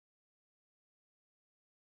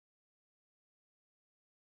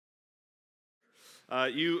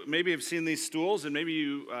You maybe have seen these stools, and maybe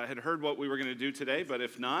you had heard what we were going to do today, but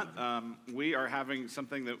if not, we are having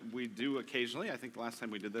something that we do occasionally. I think the last time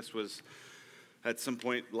we did this was at some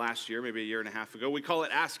point last year, maybe a year and a half ago. We call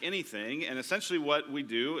it Ask Anything, and essentially what we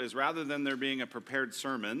do is rather than there being a prepared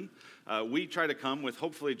sermon, we try to come with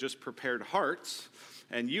hopefully just prepared hearts,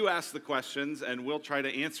 and you ask the questions, and we'll try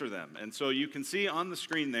to answer them. And so you can see on the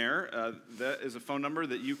screen there, that is a phone number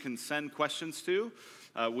that you can send questions to.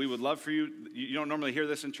 We would love for you, you don't normally hear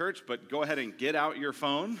this in church, but go ahead and get out your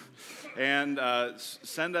phone and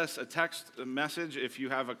send us a text message if you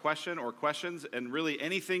have a question or questions, and really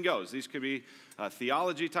anything goes. These could be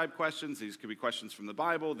theology type questions, these could be questions from the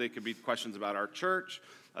Bible, they could be questions about our church,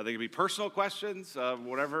 they could be personal questions,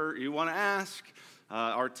 whatever you want to ask.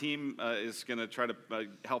 Our team is going to try to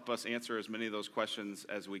help us answer as many of those questions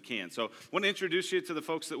as we can. So I want to introduce you to the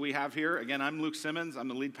folks that we have here. Again, I'm Luke Simmons. I'm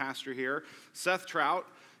the lead pastor here. Seth Trout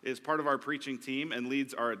is part of our preaching team and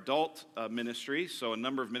leads our adult ministry. So a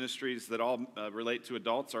number of ministries that all relate to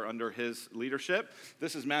adults are under his leadership.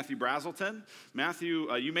 This is Matthew Brazelton.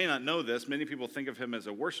 Matthew, you may not know this. Many people think of him as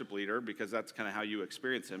a worship leader because that's kind of how you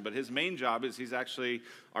experience him. But his main job is he's actually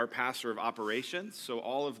our pastor of operations. So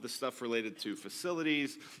all of the stuff related to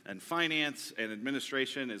facilities and finance and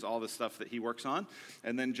administration is all the stuff that he works on.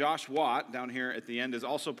 And then Josh Watt down here at the end is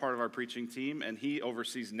also part of our preaching team, and he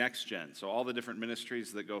oversees Next Gen. So all the different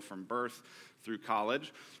ministries that go from birth through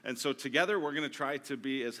college. And so together we're going to try to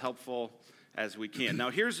be as helpful as we can. Now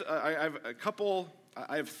here's, I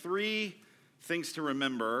have three things to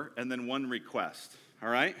remember and then one request, all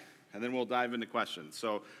right? And then we'll dive into questions.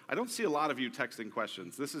 So I don't see a lot of you texting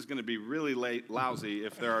questions. This is going to be really lousy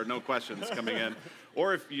if there are no questions coming in,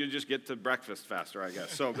 or if you just get to breakfast faster, I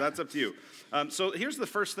guess. So that's up to you. So here's the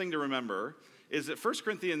first thing to remember, is that 1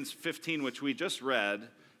 Corinthians 15, which we just read,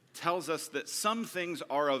 tells us that some things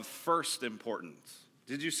are of first importance.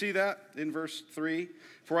 Did you see that in verse 3?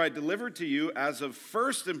 For I delivered to you as of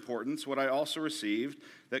first importance what I also received,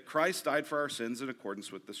 that Christ died for our sins in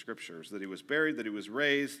accordance with the Scriptures, that he was buried, that he was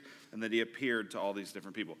raised, and that he appeared to all these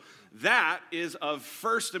different people. That is of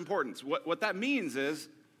first importance. What that means is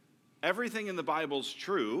everything in the Bible is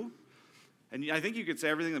true, and I think you could say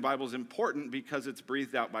everything in the Bible is important because it's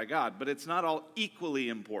breathed out by God, but it's not all equally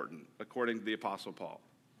important, according to the Apostle Paul.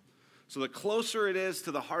 So the closer it is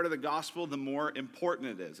to the heart of the gospel, the more important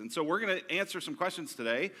it is. And so we're going to answer some questions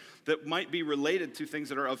today that might be related to things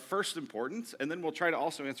that are of first importance, and then we'll try to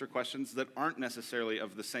also answer questions that aren't necessarily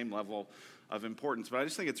of the same level of importance. But I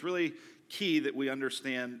just think it's really key that we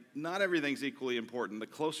understand not everything's equally important. The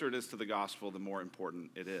closer it is to the gospel, the more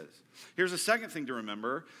important it is. Here's a second thing to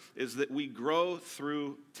remember, is that we grow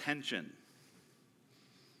through tension.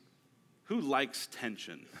 Who likes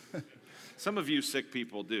tension? Some of you sick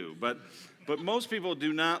people do, but most people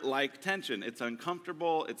do not like tension. It's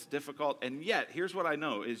uncomfortable, it's difficult, and yet, here's what I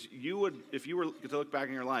know, is if you were to look back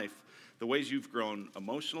in your life, the ways you've grown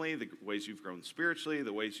emotionally, the ways you've grown spiritually,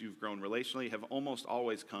 the ways you've grown relationally have almost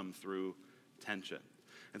always come through tension.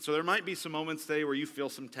 And so there might be some moments today where you feel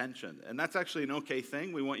some tension, and that's actually an okay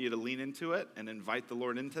thing. We want you to lean into it and invite the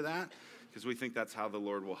Lord into that, because we think that's how the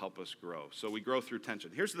Lord will help us grow. So we grow through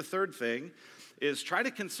tension. Here's the third thing, is try to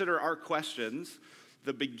consider our questions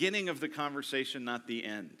the beginning of the conversation, not the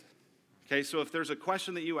end. Okay, so if there's a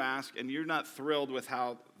question that you ask and you're not thrilled with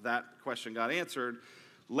how that question got answered,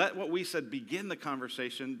 let what we said begin the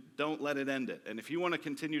conversation, don't let it end it. And if you want to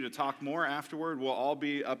continue to talk more afterward, we'll all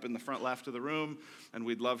be up in the front left of the room, and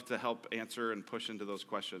we'd love to help answer and push into those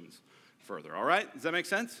questions further. All right, does that make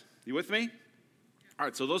sense? You with me? All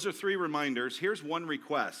right, so those are three reminders. Here's one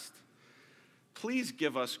request. Please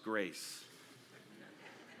give us grace.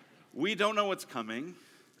 We don't know what's coming.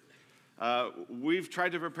 We've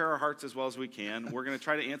tried to prepare our hearts as well as we can. We're going to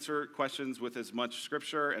try to answer questions with as much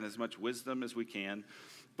scripture and as much wisdom as we can.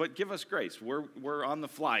 But give us grace. We're on the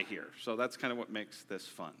fly here. So that's kind of what makes this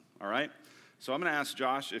fun. All right? So I'm going to ask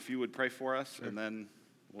Josh if you would pray for us, and then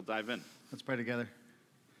we'll dive in. Let's pray together.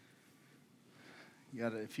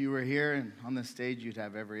 God, if you were here and on this stage, you'd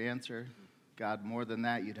have every answer. God, more than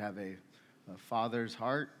that, you'd have a father's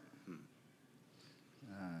heart,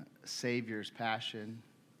 a savior's passion,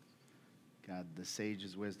 God, the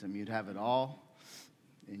sage's wisdom. You'd have it all,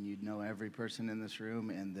 and you'd know every person in this room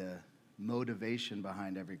and the motivation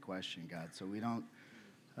behind every question, God. So we don't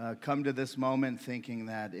come to this moment thinking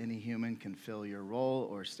that any human can fill your role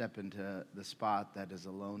or step into the spot that is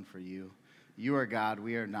alone for you. You are God,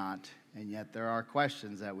 we are not, and yet there are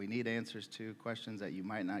questions that we need answers to, questions that you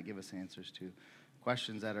might not give us answers to,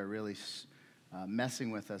 questions that are really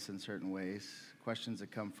messing with us in certain ways, questions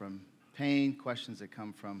that come from pain, questions that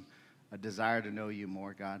come from a desire to know you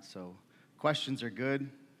more, God. So questions are good.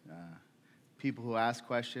 People who ask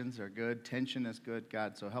questions are good. Tension is good,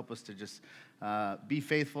 God. So help us to just be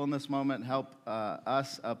faithful in this moment. Help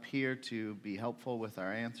us up here to be helpful with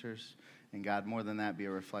our answers. And God, more than that, be a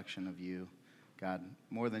reflection of you. God,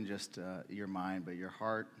 more than just your mind, but your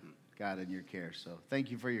heart, God, and your care. So thank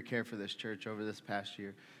you for your care for this church over this past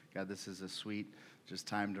year. God, this is a sweet just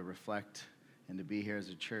time to reflect and to be here as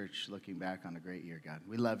a church looking back on a great year, God.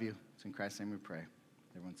 We love you. It's in Christ's name we pray.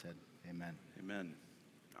 Everyone said amen. Amen.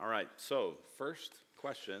 All right, so first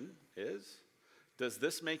question is, does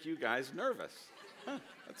this make you guys nervous? Huh,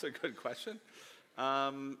 that's a good question.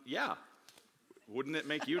 Yeah. Wouldn't it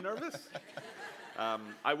make you nervous?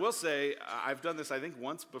 I will say, I've done this, I think,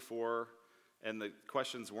 once before, and the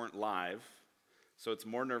questions weren't live, so it's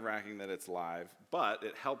more nerve-wracking that it's live, but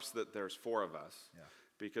it helps that there's 4 of us. Yeah.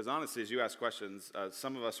 Because honestly, as you ask questions,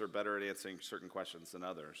 some of us are better at answering certain questions than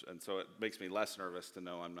others, and so it makes me less nervous to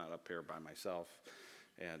know I'm not up here by myself.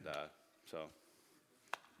 And so,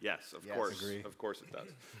 yes, of course it does.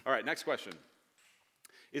 All right, next question.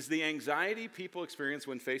 Is the anxiety people experience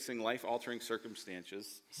when facing life-altering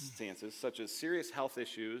circumstances, such as serious health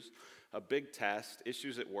issues, a big test,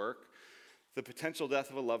 issues at work, the potential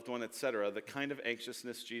death of a loved one, etc., the kind of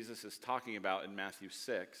anxiousness Jesus is talking about in Matthew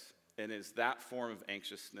 6, and is that form of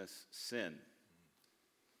anxiousness sin?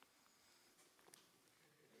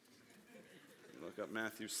 Look up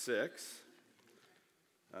Matthew 6.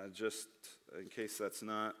 Just in case that's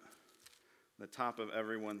not the top of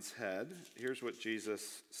everyone's head, here's what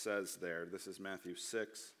Jesus says there. This is Matthew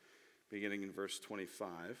 6, beginning in verse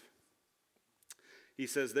 25. He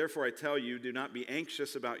says, "Therefore I tell you, do not be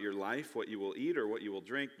anxious about your life, what you will eat or what you will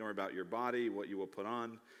drink, nor about your body, what you will put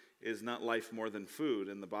on. Is not life more than food,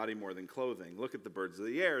 and the body more than clothing? Look at the birds of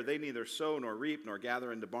the air. They neither sow nor reap nor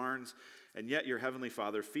gather into barns, and yet your heavenly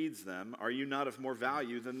Father feeds them. Are you not of more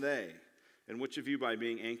value than they? And which of you, by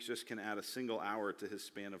being anxious, can add a single hour to his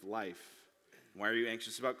span of life? Why are you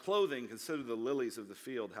anxious about clothing? Consider the lilies of the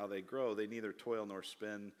field, how they grow. They neither toil nor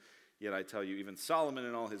spin. Yet I tell you, even Solomon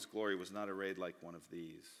in all his glory was not arrayed like one of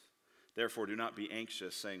these. Therefore, do not be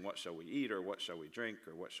anxious, saying, what shall we eat, or what shall we drink,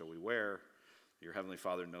 or what shall we wear? Your heavenly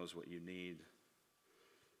Father knows what you need,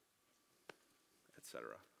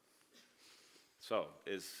 etc." So,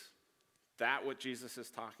 is that what Jesus is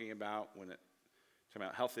talking about when talking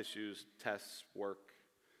about health issues, tests, work,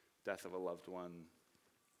 death of a loved one?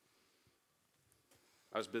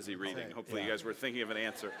 I was busy reading. Hopefully you guys were thinking of an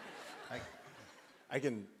answer. I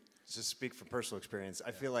can just speak from personal experience.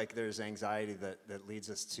 I feel like there's anxiety that leads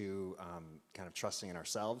us to kind of trusting in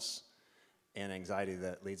ourselves, and anxiety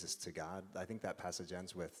that leads us to God. I think that passage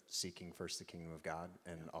ends with seeking first the kingdom of God,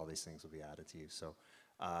 and all these things will be added to you. So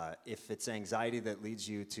if it's anxiety that leads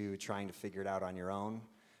you to trying to figure it out on your own,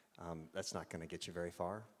 that's not going to get you very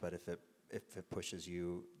far. But if it pushes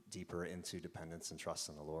you deeper into dependence and trust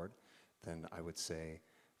in the Lord, then I would say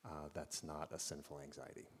that's not a sinful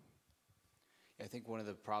anxiety. I think one of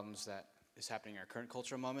the problems that is happening in our current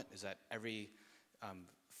cultural moment is that every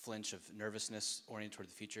flinch of nervousness oriented toward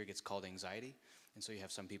the future gets called anxiety. And so you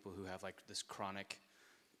have some people who have like this chronic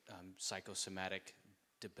psychosomatic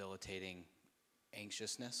debilitating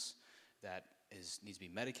anxiousness that needs to be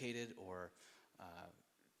medicated or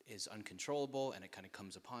is uncontrollable, and it kind of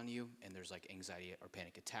comes upon you, and there's like anxiety or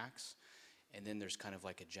panic attacks. And then there's kind of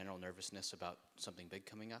like a general nervousness about something big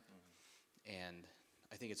coming up. And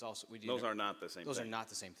I think it's also... Those are not the same thing. Those are not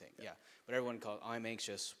the same thing, yeah. But everyone calls, I'm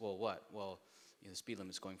anxious, well, what? Well, the speed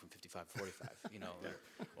limit is going from 55 to 45,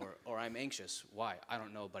 or I'm anxious. Why? I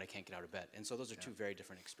don't know, but I can't get out of bed. And so those are two very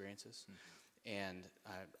different experiences. Mm-hmm. And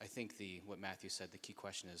I think what Matthew said, the key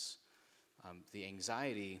question is, the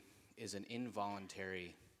anxiety is an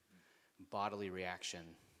involuntary bodily reaction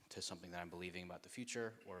to something that I'm believing about the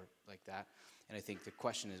future or like that. And I think the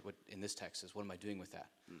question is, what in this text is, what am I doing with that?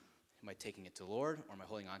 Am I taking it to the Lord, or am I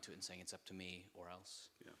holding on to it and saying it's up to me or else?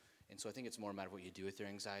 Yeah. And so I think it's more a matter of what you do with your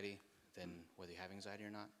anxiety than whether you have anxiety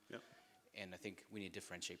or not. Yep. And I think we need to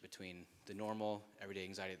differentiate between the normal, everyday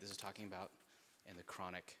anxiety that this is talking about and the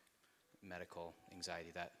chronic medical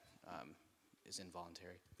anxiety that is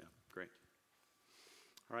involuntary. Yeah, great.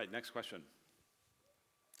 All right, next question.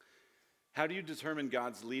 How do you determine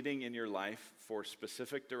God's leading in your life for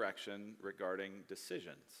specific direction regarding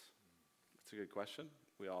decisions? That's a good question.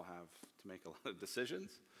 We all have to make a lot of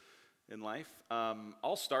decisions in life.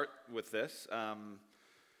 I'll start with this.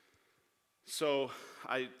 So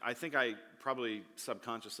I think I probably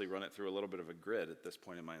subconsciously run it through a little bit of a grid at this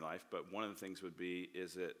point in my life, but one of the things would be,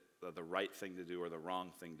 is it the right thing to do or the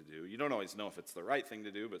wrong thing to do? You don't always know if it's the right thing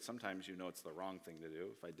to do, but sometimes you know it's the wrong thing to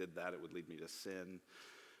do. If I did that, it would lead me to sin.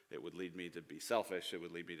 It would lead me to be selfish. It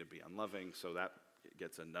would lead me to be unloving. So that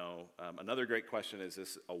gets a no. Another great question is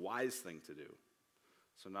this a wise thing to do?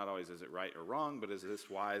 So not always is it right or wrong, but is this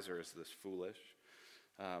wise or is this foolish?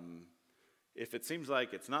 If it seems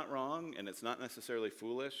like it's not wrong and it's not necessarily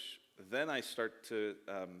foolish, then I start to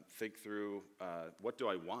think through, what do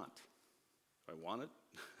I want? Do I want it?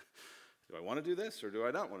 Do I want to do this or do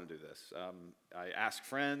I not want to do this? I ask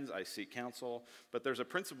friends, I seek counsel, but there's a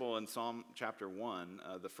principle in Psalm chapter 1,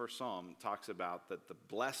 the first psalm talks about that the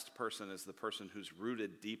blessed person is the person who's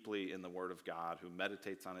rooted deeply in the Word of God, who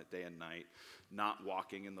meditates on it day and night, not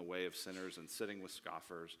walking in the way of sinners and sitting with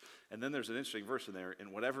scoffers. And then there's an interesting verse in there,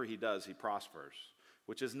 in whatever he does, he prospers,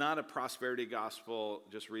 which is not a prosperity gospel,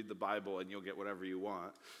 just read the Bible and you'll get whatever you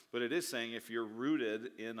want. But it is saying if you're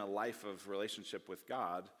rooted in a life of relationship with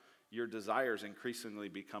God, your desires increasingly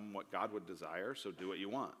become what God would desire, so do what you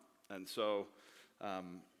want. And so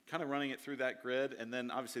kind of running it through that grid, and then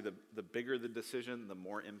obviously the bigger the decision, the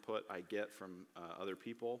more input I get from other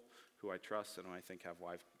people who I trust and who I think have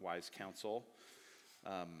wise counsel.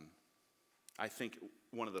 I think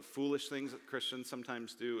one of the foolish things that Christians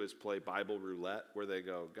sometimes do is play Bible roulette, where they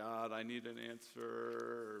go, God, I need an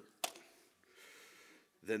answer.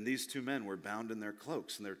 Then these two men were bound in their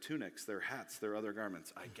cloaks and their tunics, their hats, their other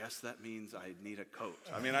garments. I guess that means I need a coat.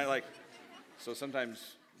 I mean, so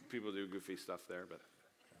sometimes people do goofy stuff there, but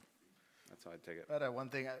that's how I take it. But one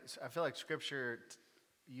thing, I feel like Scripture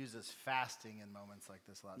uses fasting in moments like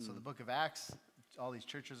this a lot. So the book of Acts, all these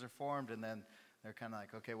churches are formed, and then they're kind of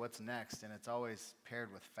like, okay, what's next? And it's always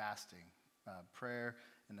paired with fasting, prayer,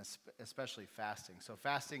 and especially fasting. So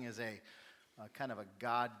fasting is a kind of a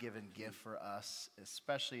God-given gift for us,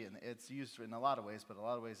 especially, and it's used in a lot of ways, but a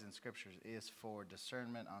lot of ways in Scriptures is for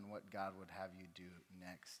discernment on what God would have you do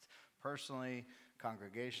next. Personally,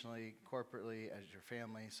 congregationally, corporately, as your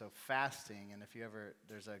family. So fasting, and if you ever,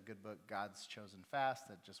 there's a good book, God's Chosen Fast,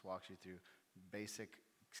 that just walks you through basic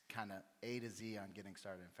kind of A to Z on getting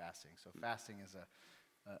started in fasting. So fasting is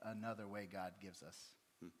another way God gives us.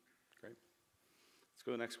 Great. Let's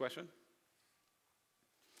go to the next question.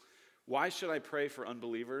 Why should I pray for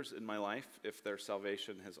unbelievers in my life if their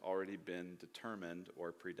salvation has already been determined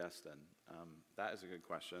or predestined? That is a good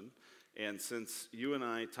question. And since you and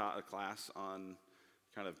I taught a class on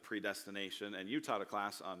kind of predestination, and you taught a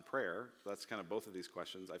class on prayer, that's kind of both of these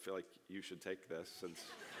questions. I feel like you should take this since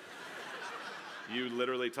you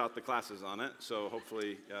literally taught the classes on it. So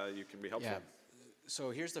hopefully you can be helpful. Yeah. So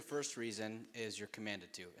here's the first reason is you're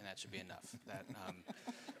commanded to, and that should be enough. That,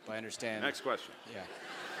 but I understand. Next question. Yeah.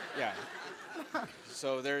 Yeah.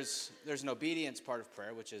 So there's an obedience part of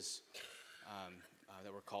prayer, which is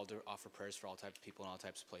that we're called to offer prayers for all types of people in all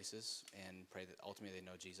types of places and pray that ultimately they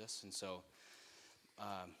know Jesus. And so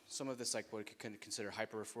some of this, like what we could consider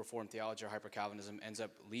hyper-reform theology or hyper-Calvinism, ends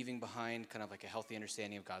up leaving behind kind of like a healthy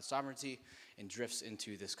understanding of God's sovereignty and drifts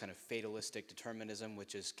into this kind of fatalistic determinism,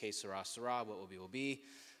 which is que sera, sera, what will be,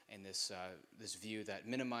 and this view that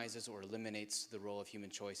minimizes or eliminates the role of human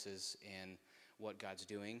choices in what God's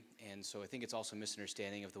doing. And so I think it's also a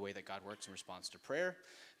misunderstanding of the way that God works in response to prayer,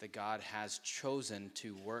 that God has chosen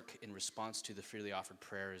to work in response to the freely offered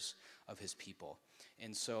prayers of his people.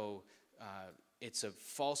 And so it's a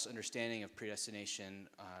false understanding of predestination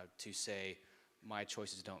to say, my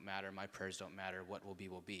choices don't matter, my prayers don't matter, what will be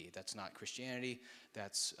will be. That's not Christianity,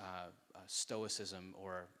 that's Stoicism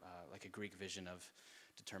or like a Greek vision of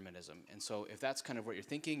determinism. And so if that's kind of what you're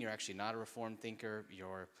thinking, you're actually not a Reformed thinker,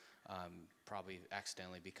 you're probably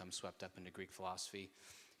accidentally become swept up into Greek philosophy,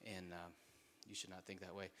 and you should not think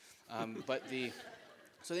that way.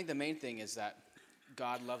 So I think the main thing is that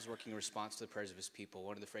God loves working in response to the prayers of his people.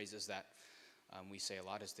 One of the phrases that we say a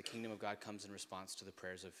lot is the kingdom of God comes in response to the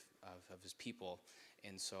prayers of his people.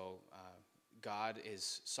 And so God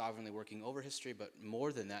is sovereignly working over history, but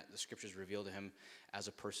more than that, the scriptures reveal to him as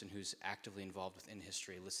a person who's actively involved within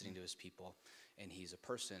history, listening to his people, and he's a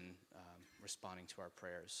person responding to our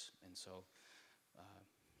prayers. And so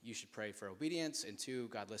you should pray for obedience, and two,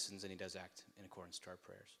 God listens and he does act in accordance to our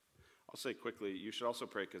prayers. I'll say quickly, you should also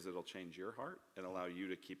pray because it'll change your heart and allow you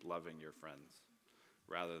to keep loving your friends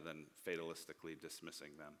rather than fatalistically dismissing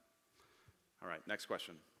them. All right, next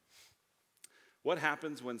question. What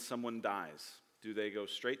happens when someone dies? Do they go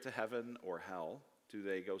straight to heaven or hell? Do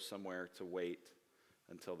they go somewhere to wait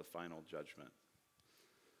until the final judgment?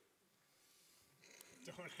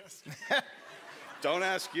 Don't ask me. Don't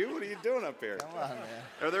ask you. What are you doing up here? Come on,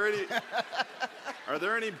 man. Are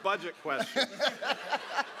there any budget questions?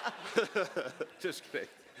 Just kidding.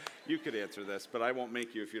 You could answer this, but I won't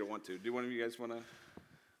make you if you don't want to. Do one of you guys want to?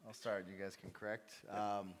 I'll start. You guys can correct.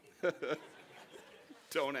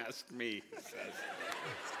 Don't ask me, he says.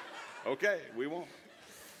 Okay, we won't.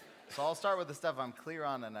 So I'll start with the stuff I'm clear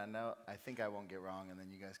on, and I think I won't get wrong, and then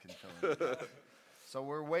you guys can fill in. So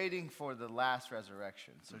we're waiting for the last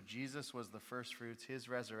resurrection. So Jesus was the first fruits. His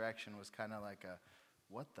resurrection was kind of like a,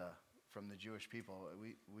 what the, from the Jewish people.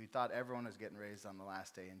 We thought everyone was getting raised on the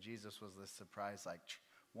last day, and Jesus was this surprise, like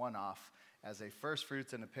one-off, as a first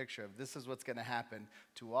fruits and a picture of this is what's going to happen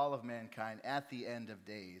to all of mankind at the end of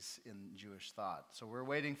days in Jewish thought. So we're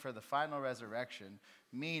waiting for the final resurrection,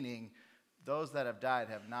 meaning those that have died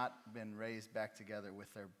have not been raised back together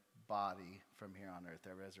with their body from here on earth,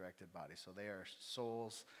 their resurrected body. So they are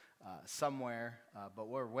souls somewhere, but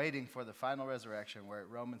we're waiting for the final resurrection where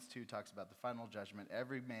Romans 2 talks about the final judgment.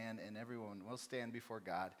 Every man and every woman will stand before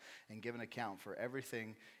God and give an account for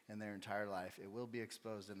everything in their entire life. It will be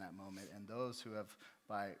exposed in that moment, and those who have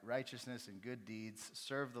by righteousness and good deeds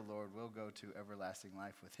served the Lord will go to everlasting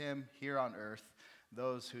life with him here on earth.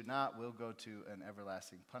 Those who not will go to an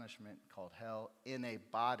everlasting punishment called hell in a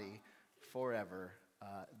body forever.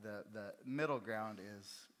 The middle ground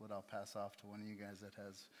is what I'll pass off to one of you guys that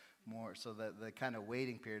has more. So the kind of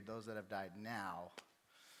waiting period, those that have died now.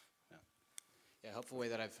 Yeah, a helpful way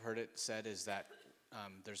that I've heard it said is that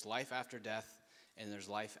there's life after death, and there's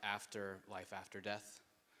life after death.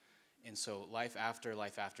 And so life after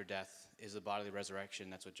death is the bodily resurrection.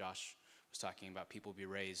 That's what Josh was talking about. People will be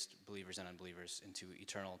raised, believers and unbelievers, into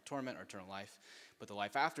eternal torment or eternal life. But the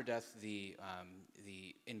life after death, the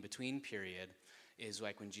in-between period, is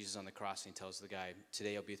like when Jesus is on the cross and he tells the guy,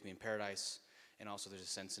 today you'll be with me in paradise. And also there's a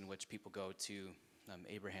sense in which people go to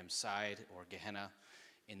Abraham's side or Gehenna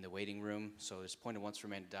in the waiting room. So there's appointed once for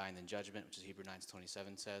man to die and then judgment, which is Hebrews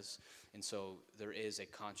 9:27 says. And so there is a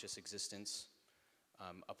conscious existence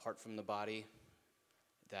apart from the body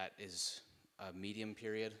that is a medium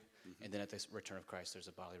period. Mm-hmm. And then at the return of Christ, there's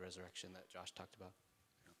a bodily resurrection that Josh talked about.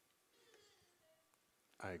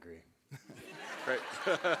 I agree. Great.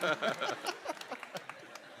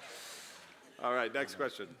 All right, next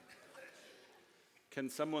question. Can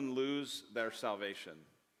someone lose their salvation?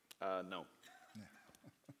 No.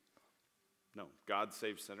 No. God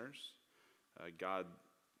saves sinners. God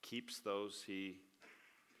keeps those he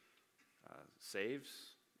saves.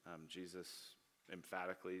 Jesus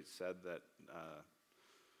emphatically said that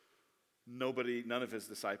none of his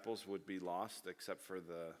disciples would be lost except for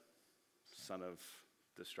the son of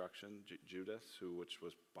destruction, Judas, which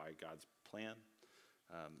was by God's plan.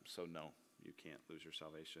 So no, you can't lose your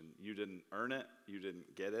salvation. You didn't earn it. You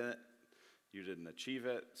didn't get it. You didn't achieve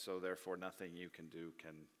it. So therefore, nothing you can do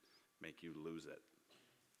can make you lose it.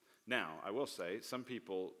 Now, I will say, some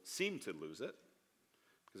people seem to lose it,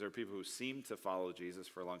 because there are people who seem to follow Jesus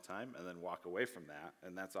for a long time and then walk away from that,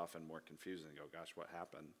 and that's often more confusing. Go, gosh, what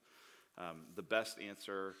happened? The best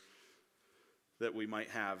answer that we might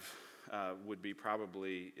have would be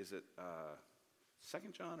probably, is it 2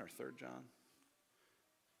 John or 3 John?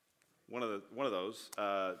 One of those.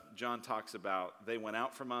 John talks about they went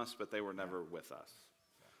out from us, but they were never with us.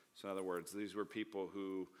 So in other words, these were people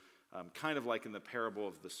who, kind of like in the parable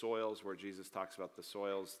of the soils, where Jesus talks about the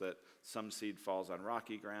soils, that some seed falls on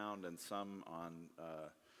rocky ground and some on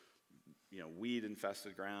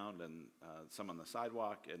weed-infested ground, and some on the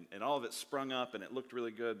sidewalk, and all of it sprung up and it looked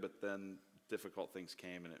really good, but then difficult things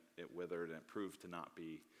came and it withered, and it proved to not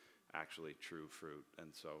be actually true fruit.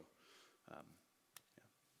 And so,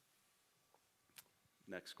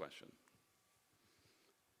 Next question.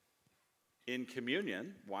 In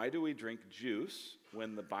communion, why do we drink juice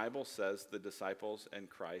when the Bible says the disciples and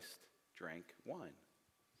Christ drank wine?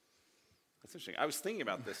 That's interesting. I was thinking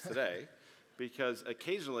about this today because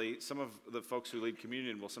occasionally some of the folks who lead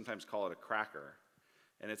communion will sometimes call it a cracker.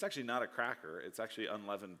 And it's actually not a cracker. It's actually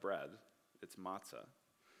unleavened bread. It's matzah.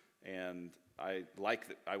 And I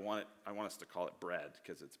want us to call it bread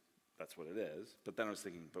because that's what it is. But then I was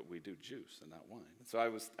thinking, but we do juice and not wine. So I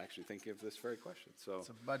was actually thinking of this very question. So it's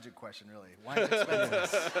a budget question, really. Wine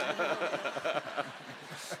expenses.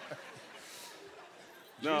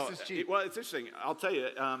 No, juice is cheap. Well, it's interesting. I'll tell you,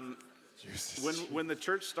 when the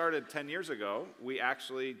church started 10 years ago, we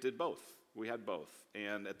actually did both. We had both.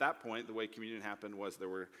 And at that point, the way communion happened was there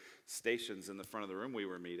were stations in the front of the room we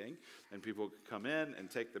were meeting, and people could come in and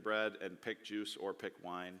take the bread and pick juice or pick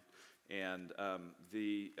wine. And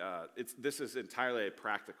this is entirely a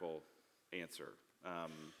practical answer.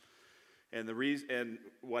 And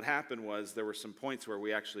what happened was there were some points where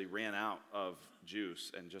we actually ran out of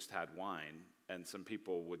juice and just had wine, and some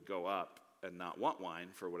people would go up and not want wine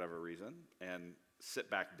for whatever reason and sit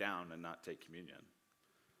back down and not take communion.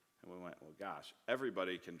 And we went, well, gosh,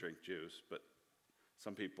 everybody can drink juice, but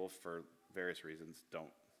some people, for various reasons,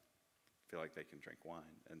 don't feel like they can drink wine.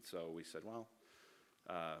 And so we said, well,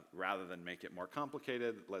 rather than make it more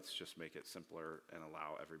complicated, let's just make it simpler and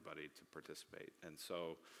allow everybody to participate. And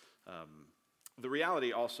so the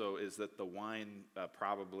reality also is that the wine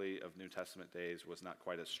probably of New Testament days was not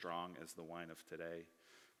quite as strong as the wine of today.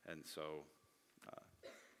 And so,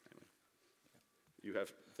 anyway, you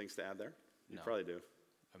have things to add there? You No. probably do.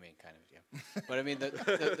 I mean, kind of, yeah. But I mean,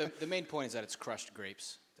 the main point is that it's crushed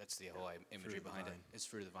grapes. That's the whole imagery behind it. It's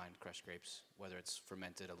fruit of the vine, crushed grapes, whether it's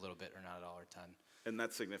fermented a little bit or not at all, or a ton. And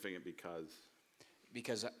that's significant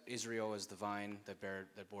Because Israel is the vine that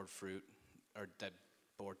bore fruit, or that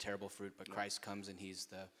bore terrible fruit, but Christ comes and he's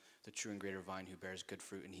the true and greater vine who bears good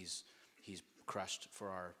fruit, and he's crushed for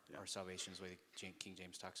our salvation, is the way King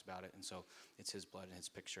James talks about it. And so it's his blood and his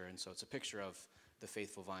picture. And so it's a picture of the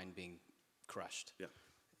faithful vine being crushed. Yeah.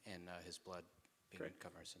 And his blood being Great.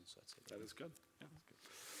 covered our sins. So that's it. That is good. Yeah, that's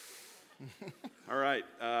good. All right.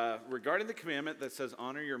 Regarding the commandment that says,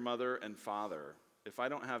 honor your mother and father, if I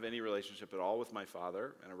don't have any relationship at all with my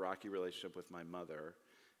father and a rocky relationship with my mother,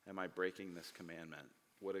 am I breaking this commandment?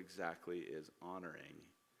 What exactly is honoring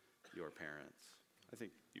your parents? I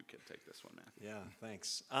think you can take this one, Matthew. Yeah,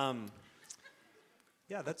 thanks.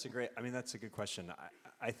 Yeah, that's a good question.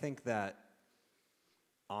 I think that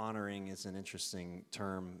honoring is an interesting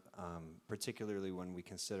term, particularly when we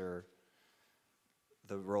consider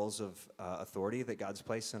the roles of authority that God's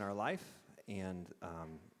placed in our life and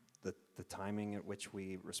the timing at which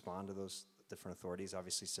we respond to those different authorities.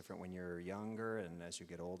 Obviously, it's different when you're younger and as you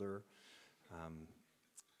get older.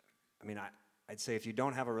 I'd say if you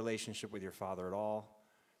don't have a relationship with your father at all,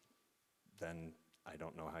 then I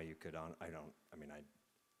don't know how you could. I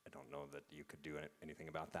don't know that you could do anything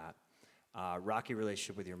about that. Rocky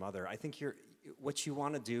relationship with your mother. I think what you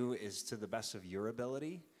want to do is, to the best of your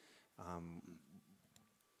ability,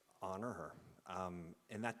 honor her.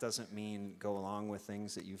 And that doesn't mean go along with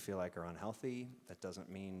things that you feel like are unhealthy. That doesn't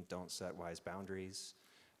mean don't set wise boundaries.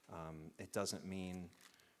 It doesn't mean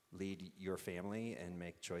lead your family and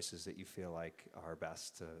make choices that you feel like are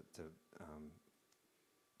best to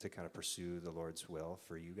kind of pursue the Lord's will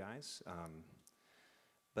for you guys.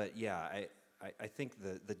 But yeah, I think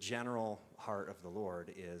the general heart of the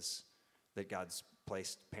Lord is that God's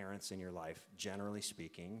placed parents in your life, generally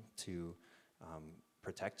speaking, to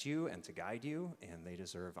protect you and to guide you, and they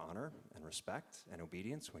deserve honor and respect and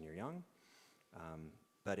obedience when you're young.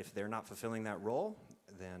 But if they're not fulfilling that role,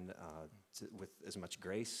 then with as much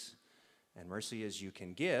grace and mercy as you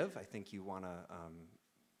can give, I think you want to,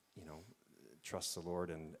 trust the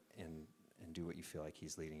Lord and do what you feel like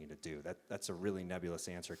He's leading you to do. That's a really nebulous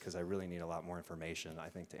answer because I really need a lot more information, I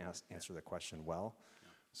think, to answer the question well. Yeah.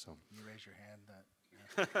 So you raise your hand.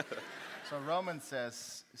 So Romans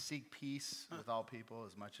says, seek peace with all people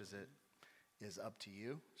as much as it is up to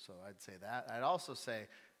you. So I'd say that. I'd also say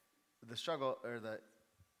the struggle or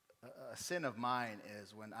a sin of mine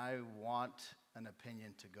is when I want an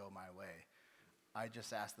opinion to go my way, I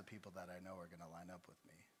just ask the people that I know are going to line up with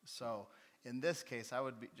me. So in this case, I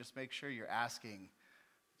would just make sure you're asking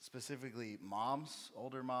specifically moms,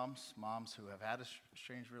 older moms who have had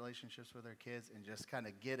strange relationships with their kids, and just kind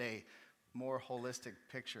of get a more holistic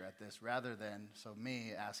picture at this rather than,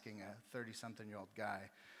 me asking a 30-something-year-old guy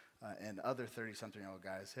and other 30-something-year-old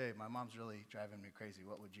guys, hey, my mom's really driving me crazy.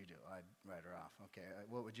 What would you do? I'd write her off. Okay,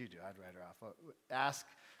 what would you do? I'd write her off. Ask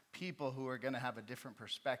people who are going to have a different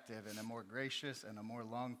perspective and a more gracious and a more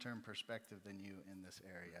long-term perspective than you in this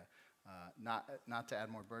area. Not to add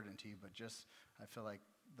more burden to you, but just I feel like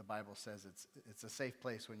the Bible says it's a safe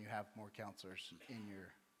place when you have more counselors in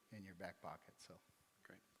your back pocket. So,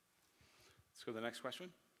 great. Let's go to the next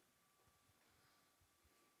question.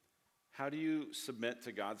 How do you submit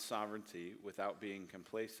to God's sovereignty without being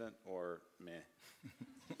complacent or meh?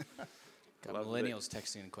 Got millennials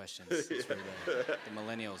texting in questions. It's for the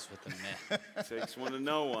millennials with the meh. Takes one to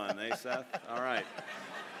know one, eh, Seth? All right.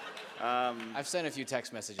 I've sent a few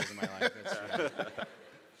text messages in my life.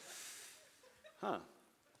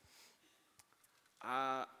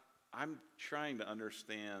 I'm trying to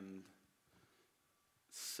understand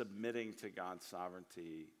submitting to God's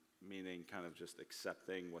sovereignty, meaning kind of just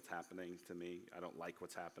accepting what's happening to me. I don't like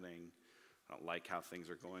what's happening. I don't like how things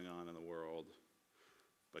are going on in the world.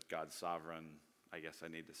 But God's sovereign, I guess I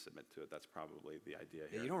need to submit to it. That's probably the idea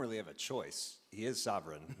here. Yeah, you don't really have a choice. He is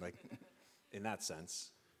sovereign, like in that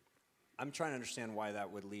sense. I'm trying to understand why that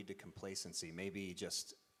would lead to complacency. Maybe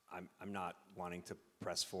just I'm not wanting to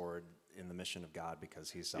press forward in the mission of God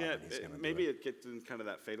because He's sovereign. He's going to maybe it gets in kind of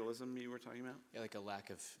that fatalism you were talking about. Yeah, like a lack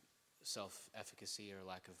of self-efficacy or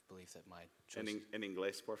lack of belief that my choices... En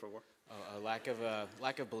inglés, por favor. A lack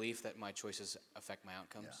of belief that my choices affect my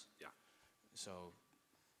outcomes. Yeah. So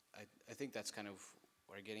I think that's kind of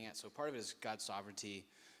what I'm getting at. So part of it is God's sovereignty.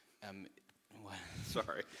 What?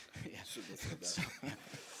 Sorry. Yeah. Shouldn't have said that.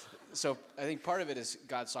 So I think part of it is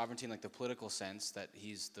God's sovereignty in like the political sense that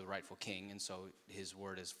he's the rightful king, and so his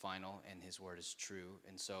word is final and his word is true.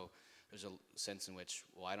 And so there's a sense in which,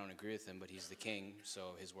 well, I don't agree with him, but he's the king,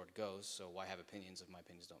 so his word goes. So why have opinions if my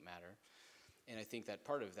opinions don't matter? And I think that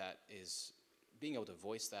part of that is being able to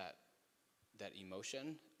voice that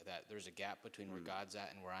emotion, that there's a gap between where God's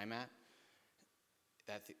at and where I'm at.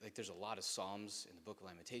 Like there's a lot of Psalms in the Book of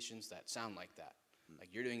Lamentations that sound like that. Like,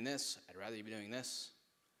 you're doing this, I'd rather you be doing this.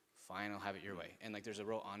 Fine, I'll have it your way. And like there's a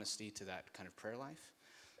real honesty to that kind of prayer life.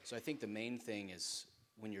 So I think the main thing is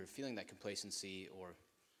when you're feeling that complacency or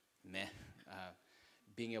meh,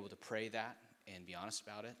 being able to pray that and be honest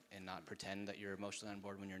about it and not pretend that you're emotionally on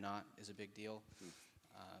board when you're not is a big deal.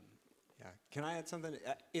 Yeah. Can I add something?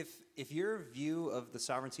 If your view of the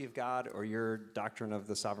sovereignty of God or your doctrine of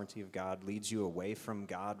the sovereignty of God leads you away from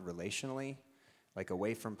God relationally, like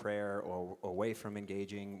away from prayer or away from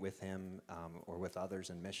engaging with him or with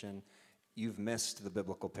others in mission, you've missed the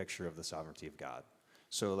biblical picture of the sovereignty of God.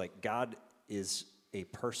 So like God is a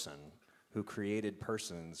person who created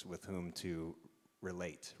persons with whom to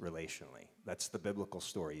relate relationally. That's the biblical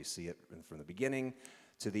story. You see it from the beginning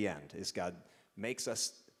to the end, is God makes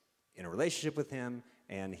us in a relationship with him,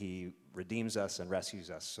 and he redeems us and rescues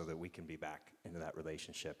us so that we can be back into that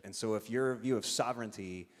relationship. And so if your view of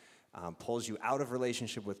sovereignty pulls you out of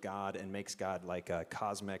relationship with God and makes God like a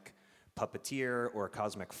cosmic puppeteer or a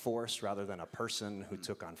cosmic force rather than a person who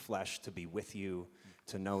took on flesh to be with you,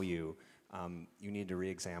 to know you, you need to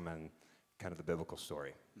re-examine kind of the biblical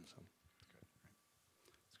story. So.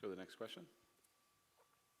 Let's go to the next question.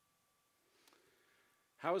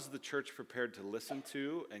 How is the church prepared to listen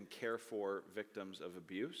to and care for victims of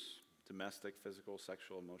abuse, domestic, physical,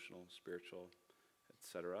 sexual, emotional, spiritual,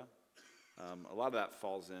 etc.? A lot of that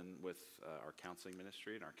falls in with our counseling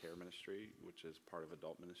ministry and our care ministry, which is part of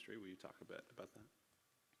adult ministry. Will you talk a bit about that?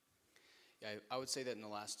 Yeah, I would say that in the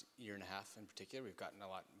last year and a half in particular, we've gotten a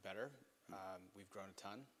lot better. We've grown a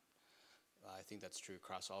ton. I think that's true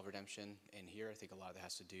across all of Redemption. And here, I think a lot of that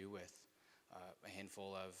has to do with a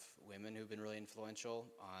handful of women who've been really influential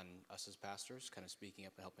on us as pastors, kind of speaking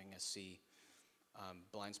up and helping us see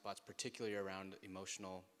blind spots, particularly around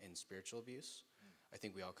emotional and spiritual abuse. I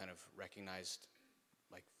think we all kind of recognized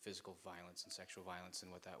like physical violence and sexual violence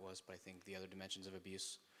and what that was, but I think the other dimensions of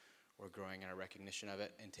abuse were growing in our recognition of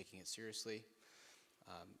it and taking it seriously.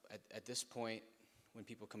 At this point, when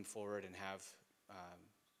people come forward and have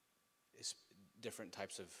different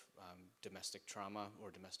types of domestic trauma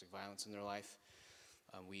or domestic violence in their life,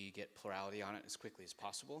 we get plurality on it as quickly as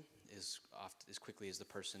possible, as quickly as the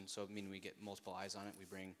person. So, I mean, we get multiple eyes on it. We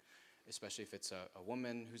bring, especially if it's a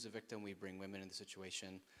woman who's a victim, we bring women in the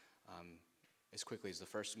situation as quickly as the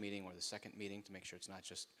first meeting or the second meeting to make sure it's not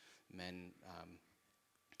just men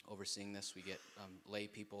overseeing this. We get lay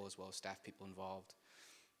people as well as staff people involved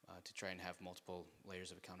to try and have multiple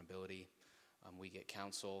layers of accountability. We get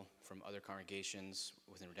counsel from other congregations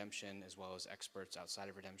within Redemption as well as experts outside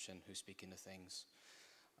of Redemption who speak into things.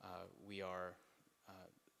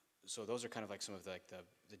 So those are kind of like some of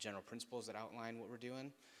the general principles that outline what we're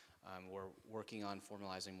doing. We're working on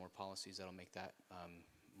formalizing more policies that'll make that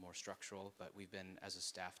more structural, but we've been, as a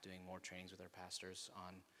staff, doing more trainings with our pastors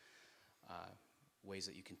on ways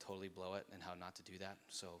that you can totally blow it and how not to do that.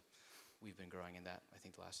 So we've been growing in that, I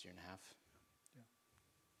think, the last year and a half.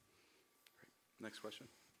 Next question.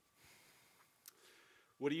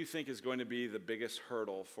 What do you think is going to be the biggest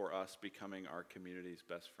hurdle for us becoming our community's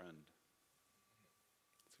best friend?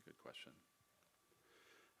 That's a good question.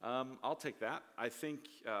 I'll take that. I think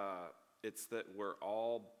it's that we're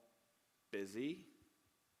all busy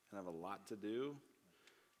and have a lot to do,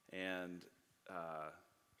 and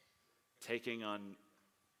taking on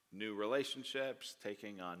new relationships,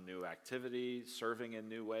 taking on new activities, serving in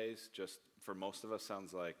new ways, just for most of us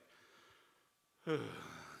sounds like it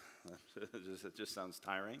just sounds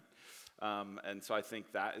tiring. And so I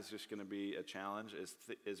think that is just going to be a challenge,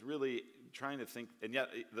 is really trying to think, and yet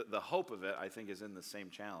the hope of it, I think, is in the same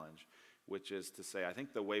challenge, which is to say, I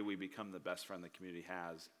think the way we become the best friend the community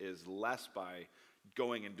has is less by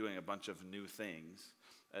going and doing a bunch of new things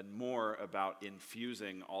and more about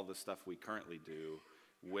infusing all the stuff we currently do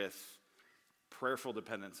with prayerful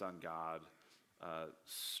dependence on God,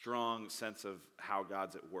 strong sense of how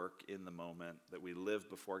God's at work in the moment, that we live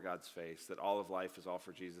before God's face, that all of life is all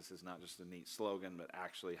for Jesus is not just a neat slogan, but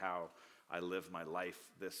actually how I live my life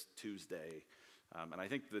this Tuesday. And I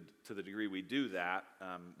think to the degree we do that,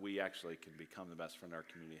 we actually can become the best friend our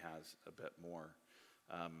community has a bit more.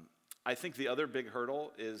 I think the other big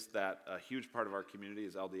hurdle is that a huge part of our community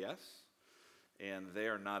is LDS, and they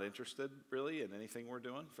are not interested really in anything we're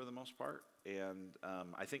doing for the most part. And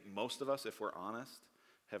I think most of us, if we're honest,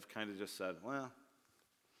 have kind of just said, well,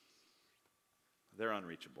 they're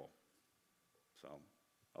unreachable. So,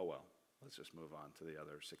 oh well, let's just move on to the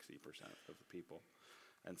other 60% of the people.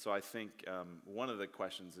 And so I think one of the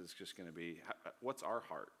questions is just going to be, what's our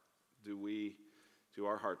heart? Do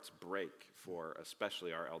our hearts break for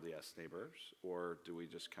especially our LDS neighbors, or do we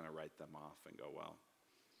just kind of write them off and go, well,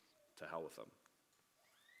 to hell with them?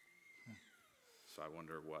 So I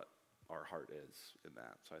wonder what our heart is in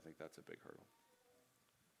that. So I think that's a big hurdle.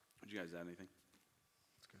 Would you guys add anything?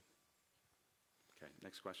 That's good. Okay,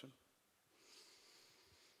 next question.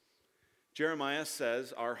 Jeremiah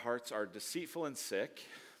says our hearts are deceitful and sick,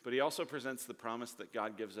 but he also presents the promise that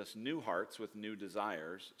God gives us new hearts with new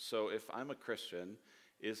desires. So if I'm a Christian,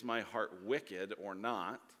 is my heart wicked or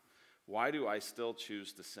not? Why do I still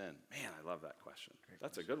choose to sin? Man, I love that question.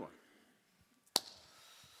 That's a good one.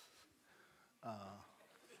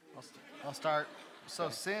 I'll start. So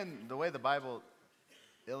sin, the way the Bible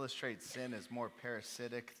illustrates sin is more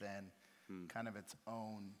parasitic than kind of its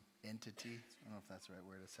own entity. I don't know if that's the right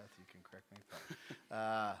word, Seth, you can correct me.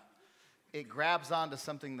 But, it grabs onto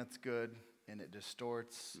something that's good, and it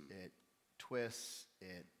distorts, it twists,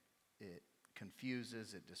 it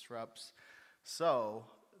confuses, it disrupts. So,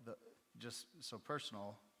 just so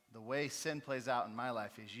personal, the way sin plays out in my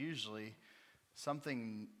life is usually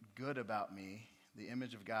something good about me, the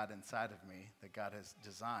image of God inside of me that God has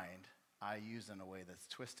designed, I use in a way that's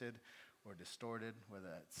twisted or distorted, whether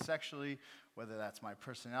that's sexually, whether that's my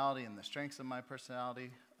personality and the strengths of my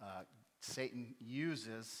personality. Satan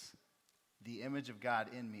uses the image of God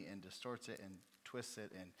in me and distorts it and twists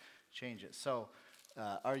it and changes it. So,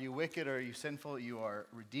 are you wicked or are you sinful? You are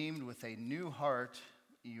redeemed with a new heart.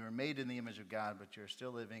 You are made in the image of God, but you're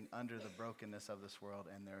still living under the brokenness of this world,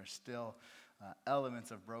 and there are still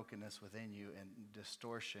elements of brokenness within you and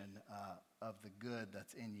distortion of the good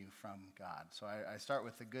that's in you from God. So I start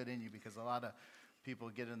with the good in you because a lot of people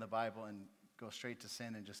get in the Bible and go straight to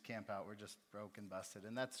sin and just camp out. We're just broken, busted.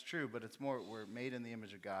 And that's true, but it's more, we're made in the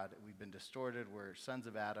image of God. We've been distorted. We're sons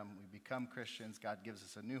of Adam. We become Christians. God gives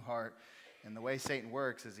us a new heart. And the way Satan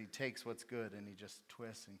works is he takes what's good and he just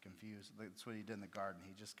twists and confuses. That's what he did in the garden.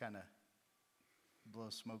 He just kind of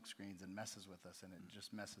blows smoke screens and messes with us, and it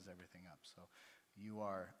just messes everything up. So you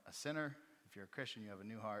are a sinner. If you're a Christian, you have a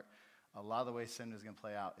new heart. A lot of the way sin is going to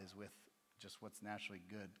play out is with just what's naturally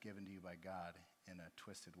good given to you by God in a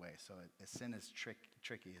twisted way. So sin is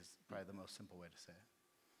tricky is probably the most simple way to say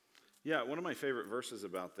it. Yeah, one of my favorite verses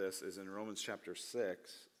about this is in Romans chapter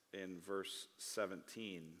 6, in verse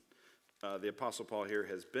 17. The Apostle Paul here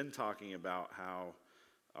has been talking about how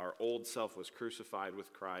our old self was crucified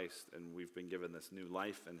with Christ, and we've been given this new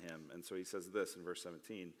life in him. And so he says this in verse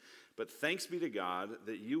 17, "But thanks be to God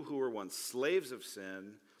that you who were once slaves of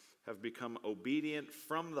sin have become obedient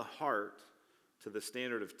from the heart to the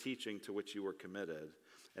standard of teaching to which you were committed,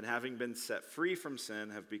 and having been set free from sin,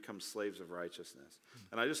 have become slaves of righteousness."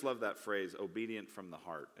 And I just love that phrase, obedient from the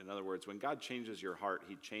heart. In other words, when God changes your heart,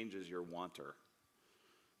 he changes your wanter.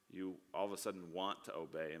 You all of a sudden want to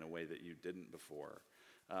obey in a way that you didn't before.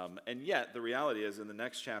 And yet, the reality is, in the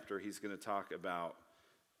next chapter, he's going to talk about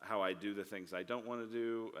how I do the things I don't want to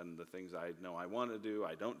do, and the things I know I want to do,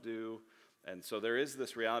 I don't do. And so there is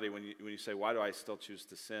this reality when you say, why do I still choose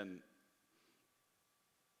to sin?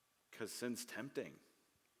 Because sin's tempting,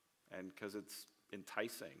 and because it's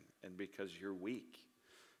enticing, and because you're weak,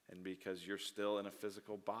 and because you're still in a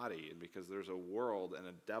physical body, and because there's a world and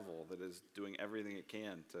a devil that is doing everything it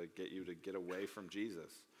can to get you to get away from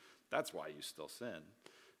Jesus. That's why you still sin.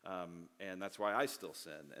 And that's why I still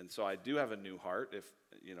sin. And so I do have a new heart,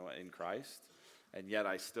 in Christ, and yet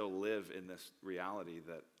I still live in this reality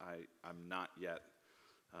that I'm not yet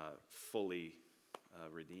fully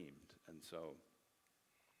redeemed. And so,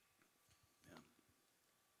 yeah.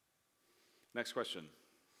 Next question.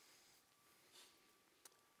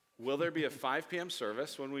 Will there be a 5 p.m.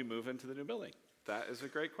 service when we move into the new building? That is a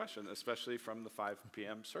great question, especially from the 5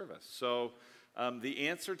 p.m. service. So the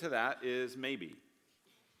answer to that is maybe.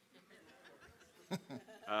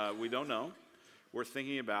 We don't know. We're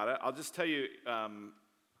thinking about it. I'll just tell you,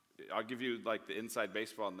 I'll give you like the inside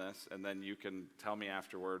baseball on this, and then you can tell me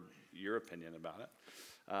afterward your opinion about it.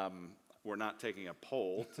 We're not taking a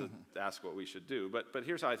poll to ask what we should do, but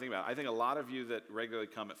here's how I think about it. I think a lot of you that regularly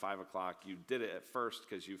come at 5 o'clock, you did it at first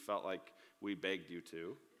because you felt like we begged you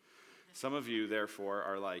to. Some of you, therefore,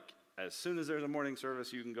 are like, as soon as there's a morning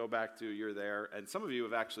service you can go back to, you're there. And some of you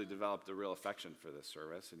have actually developed a real affection for this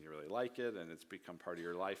service, and you really like it, and it's become part of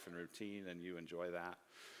your life and routine, and you enjoy that.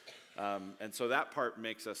 And so that part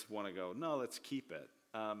makes us want to go, no, let's keep it.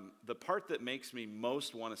 The part that makes me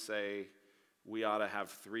most want to say we ought to have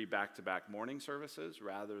 3 back-to-back morning services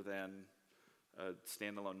rather than a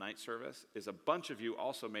standalone night service is a bunch of you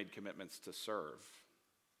also made commitments to serve.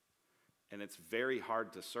 And it's very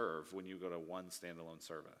hard to serve when you go to one standalone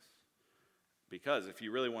service. Because if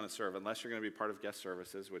you really want to serve, unless you're going to be part of guest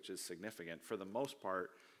services, which is significant, for the most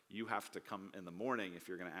part, you have to come in the morning if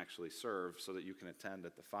you're going to actually serve so that you can attend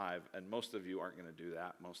at the 5. And most of you aren't going to do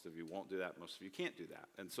that. Most of you won't do that. Most of you can't do that.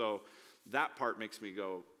 And so that part makes me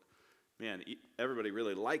go, man, everybody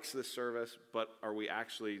really likes this service, but are we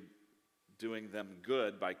actually doing them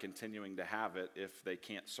good by continuing to have it if they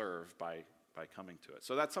can't serve by coming to it?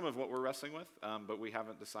 So that's some of what we're wrestling with, but we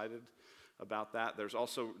haven't decided about that. There's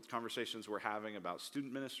also conversations we're having about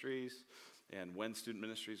student ministries and when student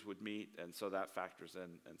ministries would meet, and so that factors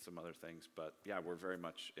in and some other things. But yeah, we're very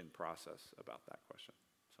much in process about that question.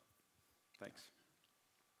 So thanks.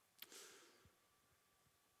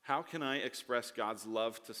 How can I express God's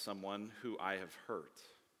love to someone who I have hurt?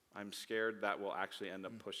 I'm scared that will actually end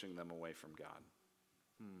up pushing them away from God.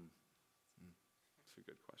 That's a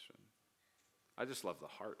good question. I just love the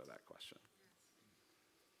heart of that question.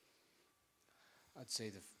 I'd say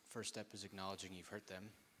the first step is acknowledging you've hurt them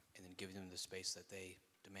and then giving them the space that they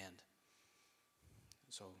demand.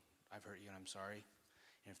 So I've hurt you and I'm sorry.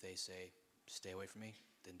 And if they say, stay away from me,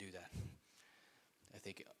 then do that. I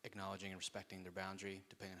think acknowledging and respecting their boundary,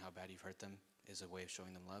 depending on how bad you've hurt them, is a way of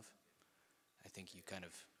showing them love. I think you kind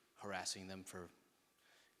of harassing them for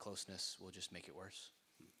closeness will just make it worse.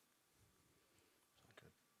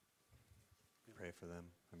 Good. Pray for them.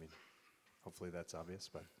 I mean, hopefully that's obvious,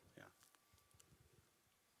 but. Yeah.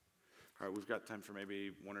 All right, we've got time for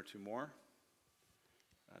maybe 1 or 2 more.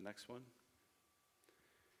 Next one.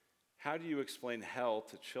 How do you explain hell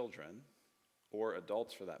to children, or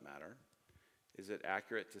adults for that matter? Is it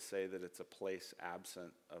accurate to say that it's a place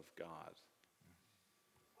absent of God?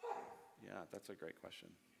 Yeah, that's a great question.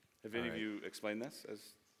 Have any of you explained this?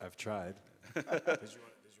 I've tried. Did you want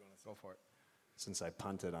to go for it? Since I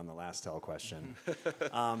punted on the last hell question.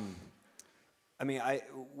 I mean,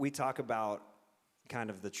 we talk about kind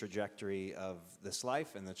of the trajectory of this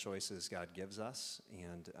life and the choices God gives us,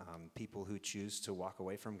 and people who choose to walk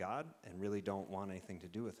away from God and really don't want anything to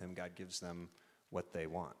do with Him, God gives them what they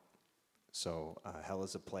want. So hell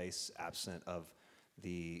is a place absent of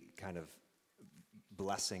the kind of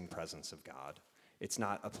blessing presence of God. It's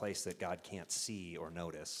not a place that God can't see or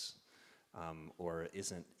notice, or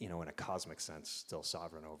isn't, in a cosmic sense, still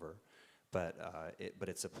sovereign over. But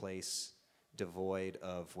it's a place devoid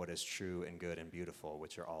of what is true and good and beautiful,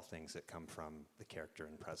 which are all things that come from the character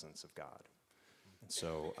and presence of God. And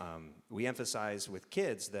so we emphasize with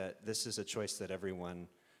kids that this is a choice that everyone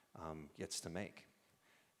gets to make.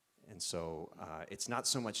 And so it's not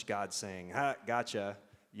so much God saying, "Ha, gotcha,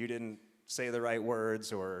 you didn't say the right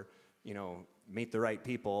words or, meet the right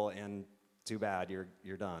people, and too bad,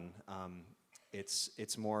 you're done."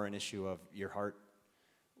 It's more an issue of your heart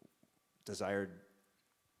desired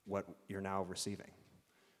what you're now receiving.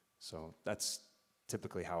 So that's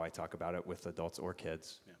typically how I talk about it with adults or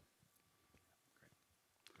kids. Yeah.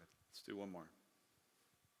 Great. Let's do one more.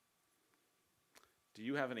 Do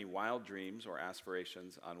you have any wild dreams or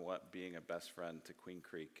aspirations on what being a best friend to Queen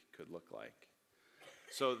Creek could look like?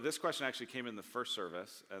 So this question actually came in the first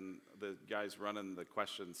service, and the guys running the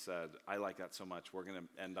question said, I like that so much, we're going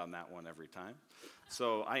to end on that one every time.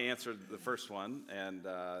 So I answered the first one, and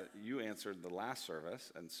you answered the last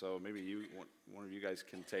service, and so maybe one of you guys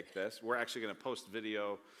can take this. We're actually going to post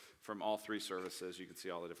video from all 3 services. You can see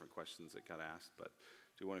all the different questions that got asked, but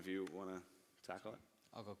do one of you want to tackle it?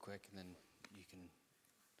 I'll go quick, and then you can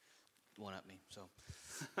one-up me.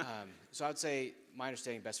 So I'd say my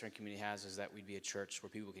understanding Best Friend Community has is that we'd be a church where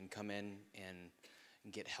people can come in and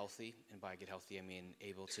get healthy. And by get healthy, I mean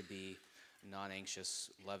able to be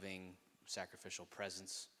non-anxious, loving, sacrificial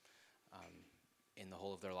presence in the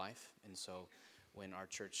whole of their life. And so when our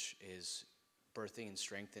church is birthing and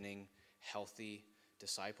strengthening healthy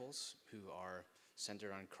disciples who are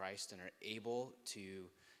centered on Christ and are able to,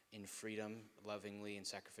 in freedom, lovingly and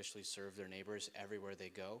sacrificially serve their neighbors everywhere they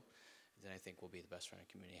go, then I think we'll be the best friend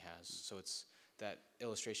a community has. So it's that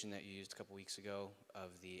illustration that you used a couple weeks ago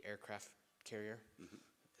of the aircraft carrier,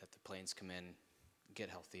 that the planes come in,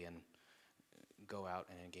 get healthy, and go out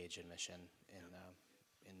and engage in mission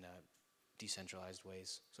in decentralized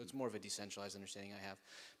ways. So it's more of a decentralized understanding I have.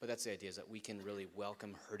 But that's the idea, is that we can really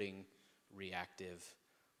welcome hurting, reactive,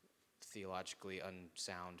 theologically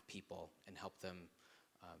unsound people and help them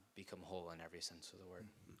become whole in every sense of the word.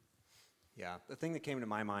 Yeah, the thing that came to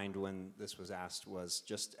my mind when this was asked was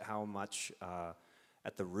just how much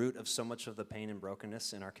at the root of so much of the pain and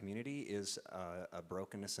brokenness in our community is a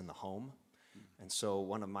brokenness in the home. And so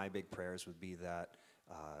one of my big prayers would be that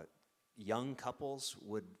young couples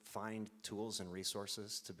would find tools and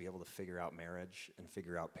resources to be able to figure out marriage and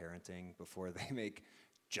figure out parenting before they make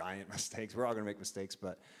giant mistakes. We're all going to make mistakes,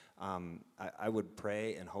 but I would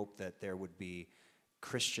pray and hope that there would be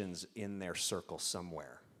Christians in their circle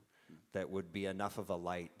somewhere that would be enough of a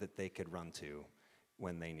light that they could run to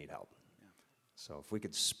when they need help. Yeah. So if we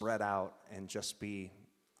could spread out and just be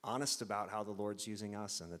honest about how the Lord's using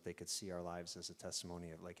us, and that they could see our lives as a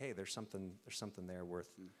testimony of like, hey, there's something there worth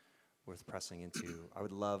pressing into. I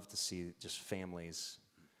would love to see just families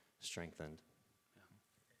strengthened.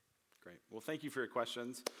 Great. Well, thank you for your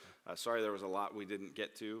questions. Sorry there was a lot we didn't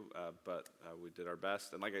get to, but we did our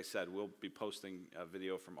best. And like I said, we'll be posting a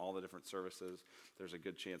video from all the different services. There's a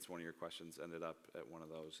good chance one of your questions ended up at one of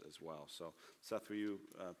those as well. So, Seth, will you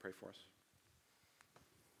pray for us?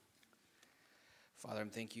 Father, I'm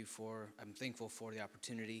thankful for the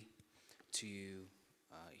opportunity to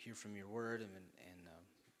hear from your word and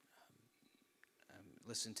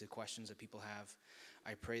listen to questions that people have.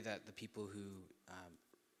 I pray that the people who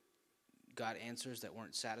got answers that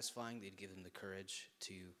weren't satisfying, they'd give them the courage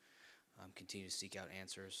to continue to seek out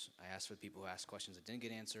answers. I ask for the people who asked questions that didn't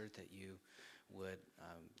get answered, that you would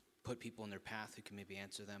put people in their path who can maybe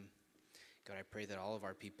answer them. God, I pray that all of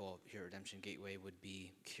our people here at Redemption Gateway would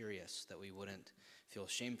be curious, that we wouldn't feel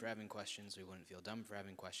ashamed for having questions, we wouldn't feel dumb for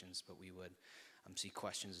having questions, but we would see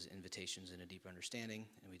questions as invitations in a deeper understanding,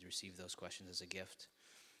 and we'd receive those questions as a gift.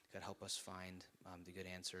 God, help us find the good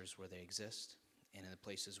answers where they exist, and in the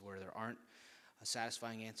places where there aren't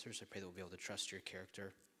satisfying answers, I pray that we'll be able to trust your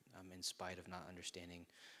character in spite of not understanding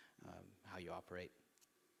how you operate.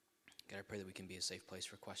 God, I pray that we can be a safe place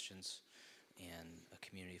for questions and a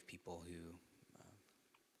community of people who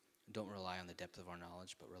don't rely on the depth of our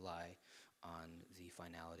knowledge, but rely on the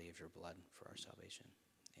finality of your blood for our salvation.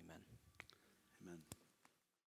 Amen.